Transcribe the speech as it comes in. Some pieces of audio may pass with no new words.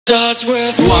Starts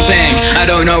with one thing, I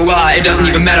don't know why. It doesn't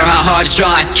even matter how hard you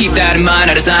try. Keep that in mind,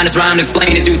 I design this rhyme to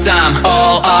explain in due time.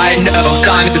 All I know,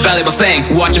 time is a valuable thing.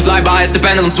 Watch it fly by as the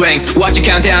pendulum swings. Watch it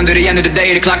count down to the end of the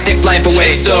day. The clock takes life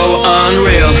away, it's so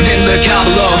unreal. Didn't look out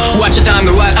below, watch the time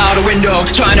go right out the window.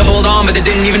 Trying to hold on but they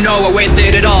didn't even know I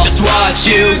wasted it all. Just watch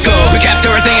you go. We kept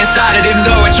everything inside it even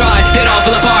though I tried. It all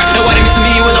fell apart, and what it meant to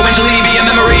me will eventually be a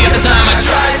memory of the time I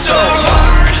tried so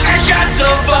hard and got so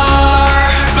far.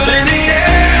 But in the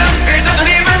end, it doesn't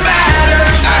even matter.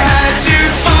 I had to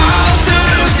fall to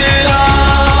lose it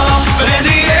all. But in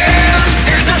the end,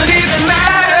 it doesn't even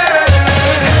matter.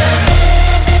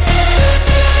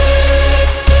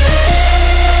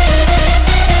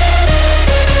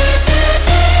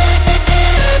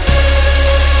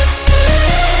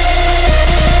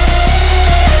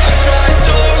 I tried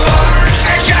so hard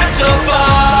and got so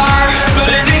far. But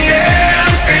in the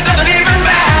end, it doesn't even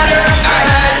matter. I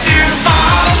had to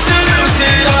fall to lose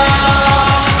it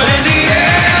all. But in the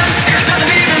end, it doesn't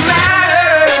even matter.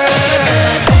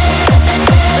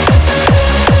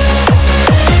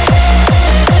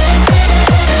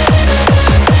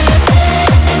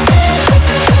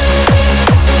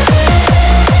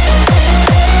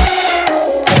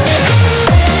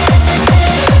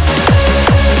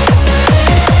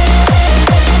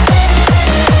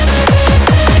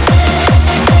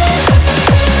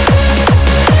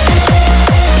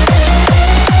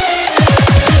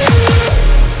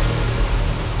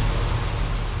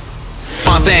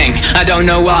 One thing, I don't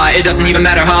know why. It doesn't even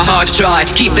matter how hard you try.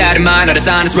 Keep that in mind, I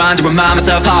designed this rhyme to remind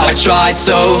myself how I tried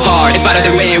so hard. It's better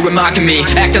the way you're remarking me,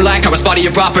 acting like I was part of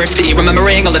your property.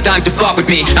 Remembering all the times you fought with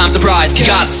me, I'm surprised,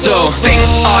 got so. Things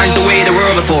aren't the way they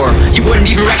were before. You wouldn't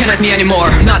even recognize me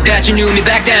anymore. Not that you knew me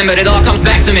back then, but it all comes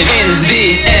back to me. In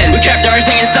the end, we kept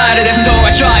everything inside it even though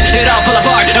I tried. It all fell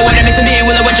apart, and what it meant to me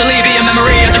will eventually be a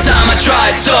memory of the time I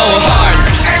tried so hard.